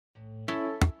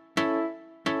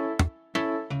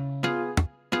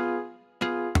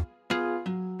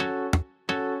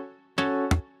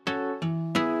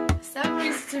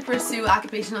to pursue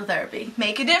occupational therapy.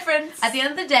 Make a difference. At the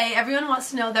end of the day, everyone wants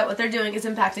to know that what they're doing is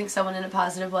impacting someone in a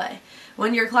positive way.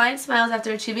 When your client smiles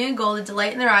after achieving a goal, the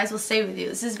delight in their eyes will stay with you.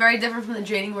 This is very different from the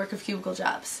draining work of cubicle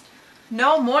jobs.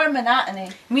 No more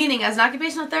monotony. Meaning, as an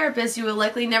occupational therapist, you will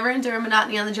likely never endure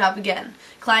monotony on the job again.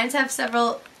 Clients have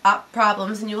several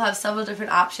problems, and you will have several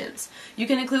different options. You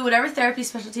can include whatever therapy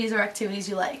specialties or activities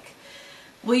you like.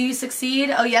 Will you succeed?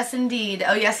 Oh yes indeed.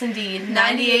 Oh yes indeed.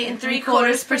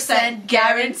 98.75%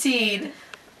 guaranteed.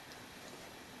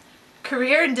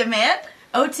 Career in demand?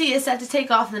 OT is set to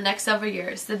take off in the next several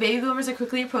years. The baby boomers are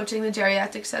quickly approaching the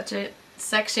geriatric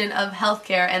section of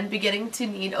healthcare and beginning to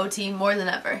need OT more than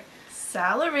ever.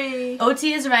 Salary.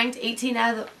 OT is ranked 18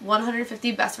 out of the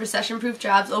 150 best recession-proof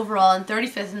jobs overall and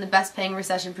 35th in the best paying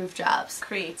recession-proof jobs.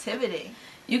 Creativity.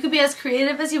 You could be as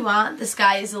creative as you want. The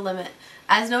sky is the limit.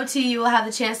 As an OT, you will have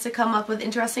the chance to come up with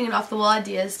interesting and off-the-wall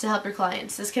ideas to help your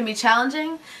clients. This can be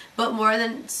challenging, but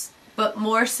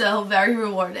more so very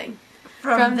rewarding.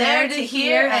 From there to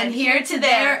here and here to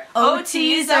there,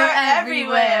 OTs are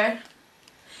everywhere.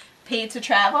 Paid to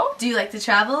travel? Do you like to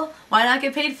travel? Why not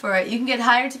get paid for it? You can get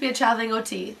hired to be a traveling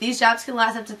OT. These jobs can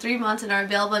last up to 3 months and are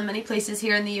available in many places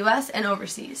here in the U.S. and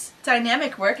overseas.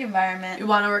 Dynamic work environment. You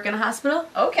want to work in a hospital?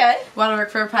 Okay. Want to work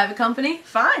for a private company?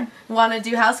 Fine. Want to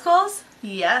do house calls?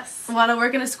 Yes. Want to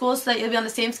work in a school so that you'll be on the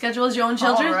same schedule as your own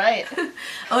children? All right.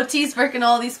 OTs work in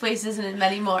all these places and in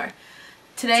many more.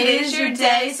 Today is your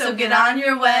day, so get on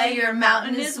your way. Your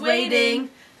mountain is waiting.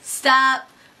 Stop.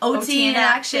 OT in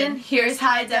action. Here's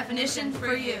high definition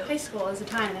for you. High school is a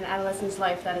time in an adolescent's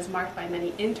life that is marked by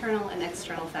many internal and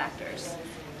external factors.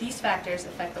 These factors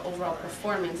affect the overall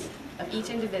performance of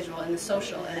each individual in the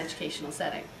social and educational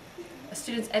setting. A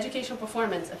student's educational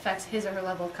performance affects his or her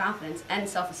level of confidence and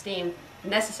self-esteem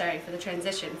necessary for the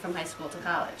transition from high school to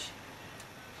college.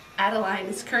 Adeline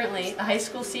is currently a high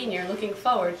school senior looking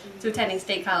forward to attending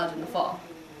state college in the fall.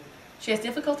 She has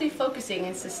difficulty focusing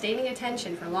and sustaining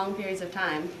attention for long periods of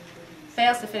time,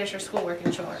 fails to finish her schoolwork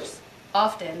and chores,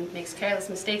 often makes careless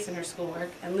mistakes in her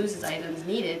schoolwork, and loses items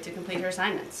needed to complete her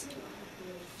assignments.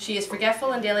 She is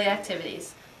forgetful in daily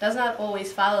activities, does not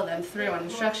always follow them through on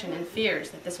instruction, and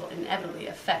fears that this will inevitably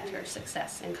affect her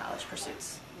success in college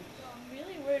pursuits. I'm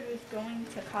really worried with going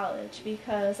to college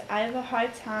because I have a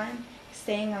hard time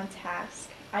staying on task.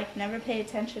 I can never pay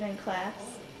attention in class.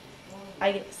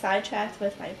 I get sidetracked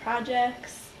with my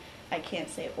projects. I can't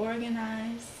stay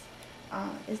organized.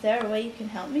 Is there a way you can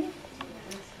help me?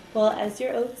 Well, as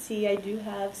your OT, I do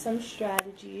have some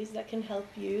strategies that can help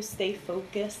you stay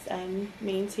focused and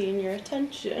maintain your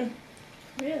attention.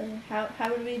 Really? How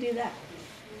would we do that?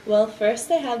 Well, first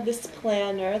I have this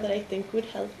planner that I think would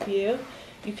help you.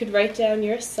 You could write down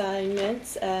your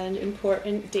assignments and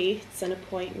important dates and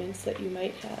appointments that you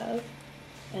might have.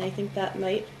 And I think that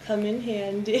might come in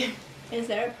handy. Is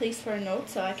there a place for a note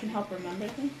so I can help remember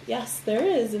them? Yes, there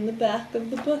is. In the back of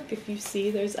the book, if you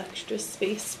see, there's extra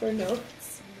space for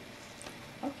notes.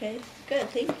 Okay, good.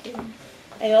 Thank you.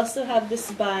 I also have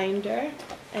this binder,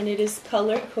 and it is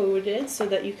color-coded so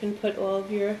that you can put all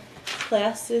of your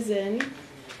classes in,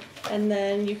 and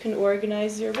then you can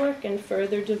organize your work and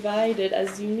further divide it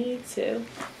as you need to.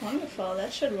 Wonderful.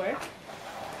 That should work.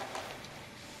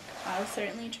 I'll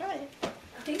certainly try it.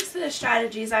 Thanks to the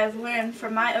strategies I've learned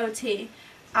from my OT,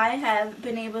 I have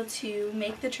been able to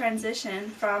make the transition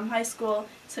from high school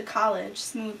to college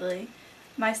smoothly.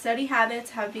 My study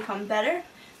habits have become better,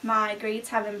 my grades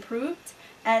have improved,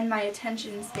 and my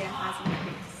attention span has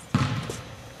increased.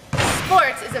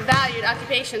 Sports is a valued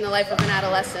occupation in the life of an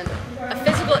adolescent. A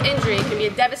physical injury can be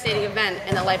a devastating event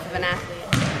in the life of an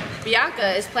athlete.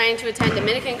 Bianca is planning to attend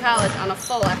Dominican College on a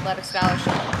full athletic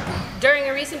scholarship. During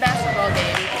a recent basketball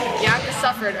game, Bianca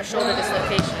suffered a shoulder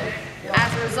dislocation.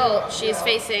 As a result, she is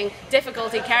facing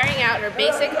difficulty carrying out her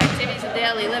basic activities of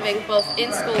daily living both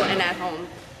in school and at home.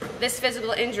 This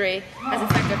physical injury has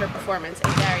affected her performance in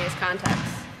various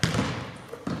contexts.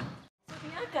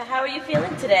 Bianca, how are you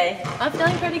feeling today? I'm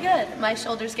feeling pretty good. My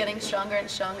shoulder's getting stronger and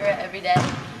stronger every day.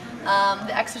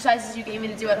 The exercises you gave me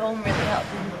to do at home really helped.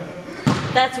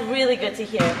 That's really good to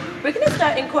hear. We're going to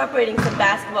start incorporating some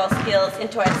basketball skills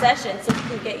into our session so we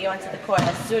can get you onto the court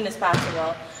as soon as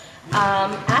possible.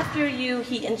 After you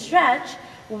heat and stretch,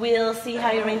 we'll see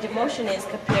how your range of motion is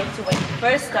compared to when you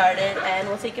first started, and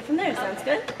we'll take it from there. Sounds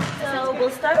good? So we'll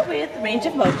start with range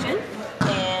of motion,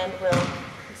 and we'll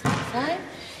side.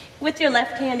 With your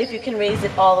left hand, if you can raise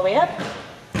it all the way up.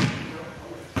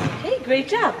 Okay, great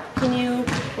job. Can you,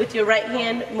 with your right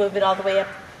hand, move it all the way up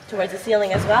towards the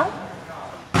ceiling as well?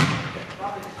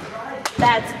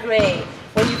 That's great.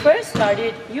 When you first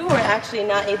started, you were actually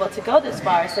not able to go this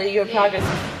far, so your progress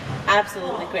is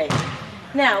absolutely great.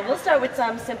 Now, we'll start with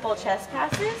some simple chest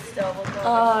passes. So we'll go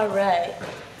all right.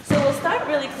 So we'll start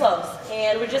really close,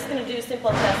 and we're just going to do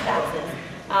simple chest passes.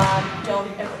 Don't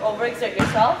overexert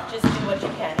yourself, just do what you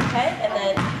can, okay? And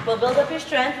then we'll build up your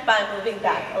strength by moving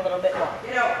back a little bit more.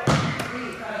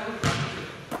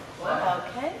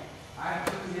 Okay.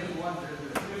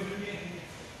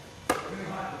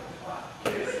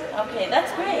 Okay,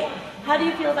 that's great. How do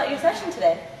you feel about your session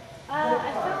today? I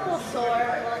feel a little sore,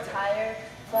 a little tired,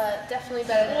 but definitely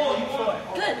better than before.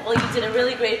 Good. Well, you did a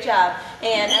really great job.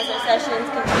 And as our sessions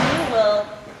continue, we'll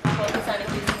focus on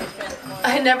increasing your strength more.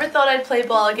 I never thought I'd play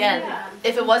ball again.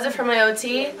 If it wasn't for my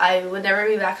OT, I would never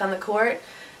be back on the court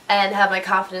and have my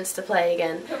confidence to play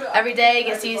again. Every day it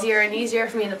gets easier and easier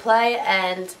for me to play,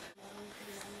 and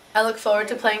I look forward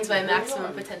to playing to my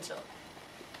maximum potential.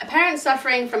 A parent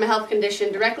suffering from a health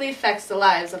condition directly affects the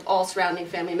lives of all surrounding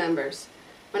family members.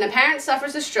 When a parent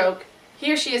suffers a stroke,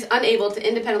 he or she is unable to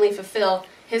independently fulfill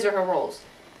his or her roles.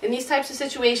 In these types of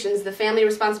situations, the family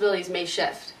responsibilities may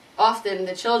shift. Often,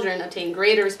 the children obtain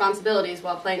greater responsibilities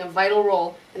while playing a vital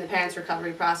role in the parent's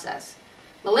recovery process.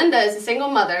 Melinda is a single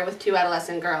mother with 2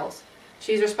 adolescent girls.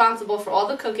 She is responsible for all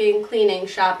the cooking, cleaning,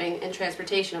 shopping, and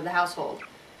transportation of the household.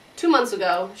 2 months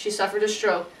ago, she suffered a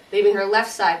stroke, leaving her left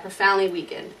side profoundly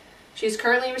weakened. She is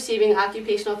currently receiving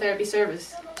occupational therapy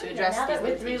service to address now these that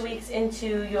we're 3 limitations. weeks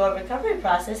into your recovery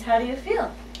process, how do you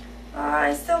feel?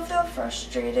 I still feel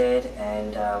frustrated,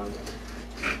 and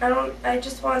I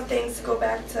just want things to go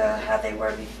back to how they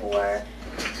were before.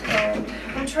 And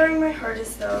I'm trying my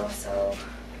hardest though, so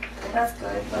that's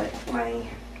good. But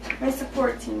my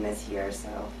support team is here, so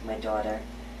my daughter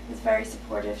is very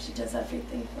supportive. She does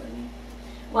everything for me.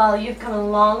 Well, you've come a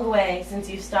long way since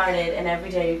you started, and every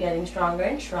day you're getting stronger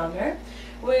and stronger.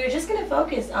 We're just going to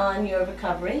focus on your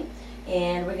recovery,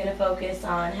 and we're going to focus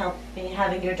on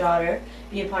having your daughter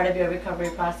be a part of your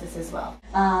recovery process as well.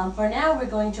 For now, we're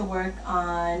going to work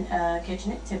on a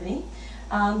kitchen activity.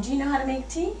 Do you know how to make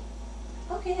tea?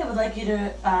 Okay, I would like you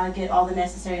to get all the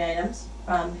necessary items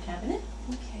from the cabinet.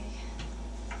 Okay.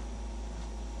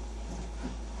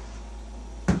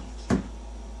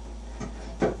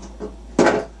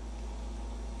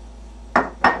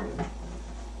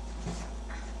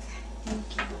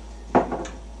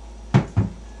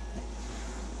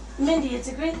 Mindy, it's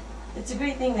a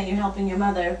great thing that you're helping your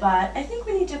mother, but I think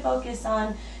we need to focus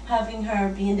on having her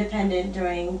be independent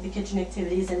during the kitchen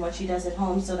activities and what she does at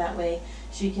home, so that way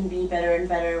she can be better and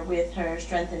better with her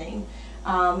strengthening.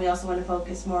 We also want to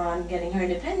focus more on getting her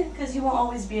independent because you won't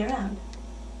always be around.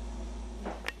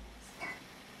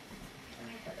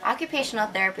 Occupational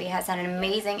therapy has had an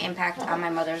amazing impact on my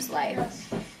mother's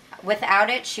life. Without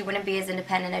it, she wouldn't be as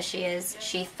independent as she is.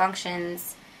 She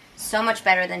functions so much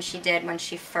better than she did when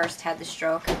she first had the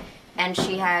stroke, and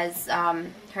she has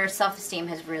her self-esteem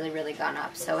has really, really gone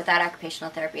up. So without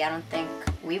occupational therapy, I don't think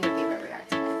we would be where we are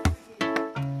today.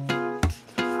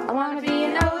 I want to be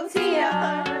an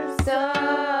OTR so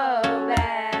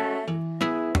bad,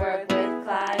 work with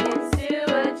clients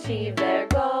to achieve their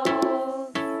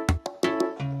goals.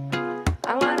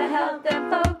 I want to help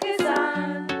them focus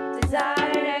on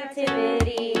desired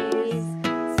activities,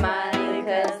 smiling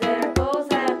because their goals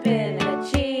have been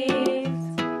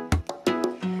achieved.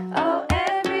 Oh,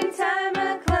 every time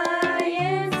a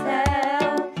client's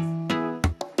helped,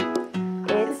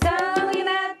 it's looking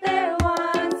at their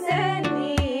wants and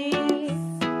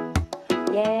needs.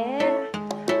 Yeah,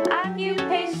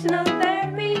 occupational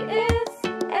therapy is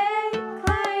a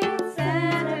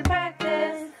client-centered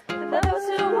practice for those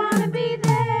who want to be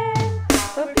there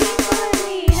for people in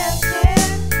need of care.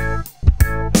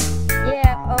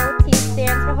 Yeah, OT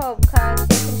stands for hope, cause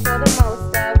they can show the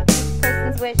most of each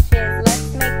person's wishes. Let's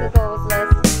make the goals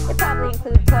list. It probably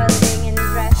includes toileting and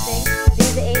dressing.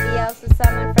 These are ADLs for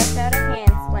someone fresh out of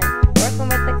hand splint. Working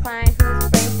with the client whose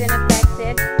brain's been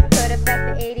affected could affect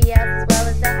the ADLs as well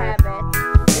as the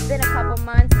habits. It's been a couple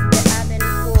months that I've been in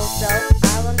school, so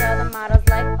I learned all the models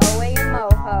like OA and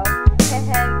MOHO.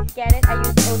 Get it? I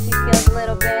use OT skills a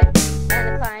little bit, and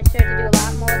the client's sure to do a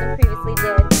lot more than previously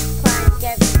did. Clients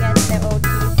get their OT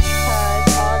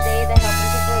because all day they're helping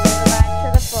people live a life to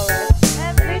the fullest.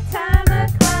 Every time a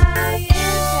client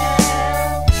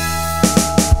helps,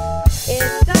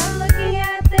 it's not looking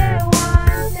at their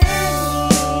wants and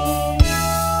needs.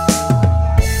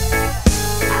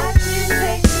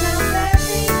 Occupational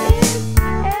therapy is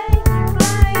a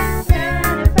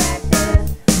client-centered practice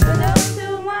for those who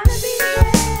want to be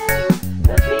there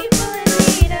for people in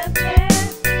need of care.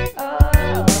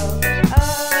 Oh,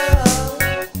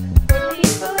 for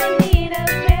people in need of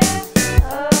care.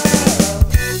 Oh.